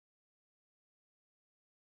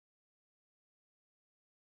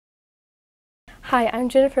Hi, I'm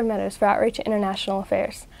Jennifer Meadows for Outreach and International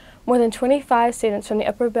Affairs. More than 25 students from the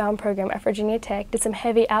Upward Bound program at Virginia Tech did some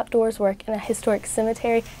heavy outdoors work in a historic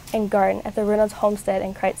cemetery and garden at the Reynolds Homestead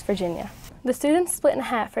in Critz, Virginia. The students split in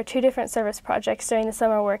half for two different service projects during the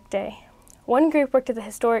summer work day. One group worked at the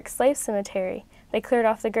historic slave cemetery. They cleared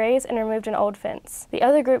off the graves and removed an old fence. The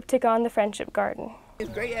other group took on the friendship garden. It's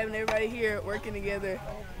great having everybody here working together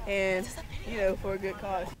and, for a good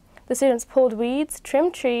cause. The students pulled weeds,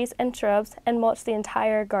 trimmed trees and shrubs, and mulched the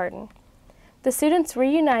entire garden. The students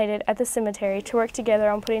reunited at the cemetery to work together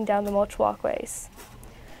on putting down the mulch walkways.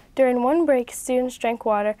 During one break, students drank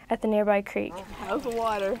water at the nearby creek. How's the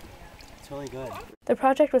water? It's really good. The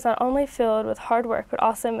project was not only filled with hard work, but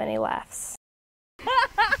also many laughs.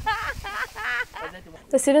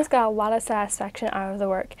 The students got a lot of satisfaction out of the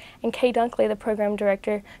work, and Kay Dunkley, the program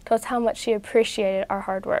director, told us how much she appreciated our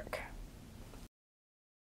hard work.